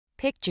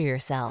Picture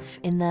yourself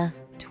in the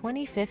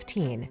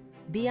 2015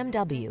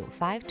 BMW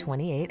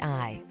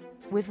 528i.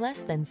 With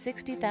less than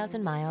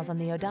 60,000 miles on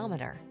the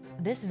odometer,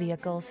 this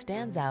vehicle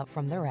stands out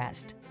from the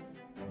rest.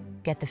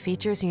 Get the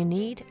features you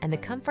need and the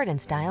comfort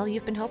and style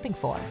you've been hoping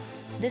for.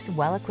 This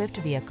well-equipped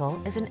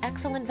vehicle is an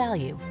excellent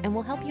value and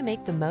will help you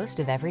make the most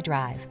of every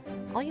drive.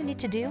 All you need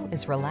to do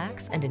is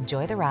relax and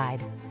enjoy the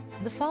ride.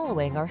 The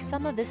following are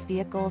some of this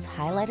vehicle's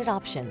highlighted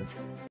options: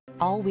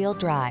 all-wheel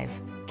drive,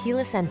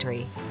 keyless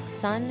entry,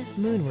 sun,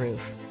 moonroof,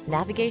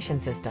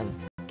 navigation system,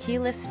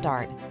 keyless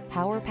start,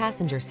 power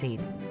passenger seat,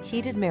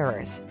 heated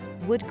mirrors,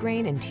 wood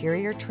grain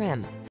interior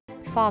trim,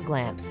 fog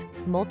lamps,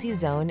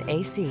 multi-zone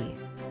AC.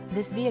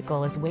 This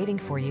vehicle is waiting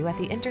for you at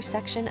the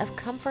intersection of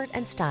comfort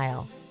and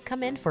style.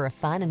 Come in for a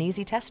fun and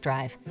easy test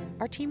drive.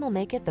 Our team will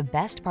make it the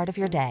best part of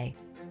your day.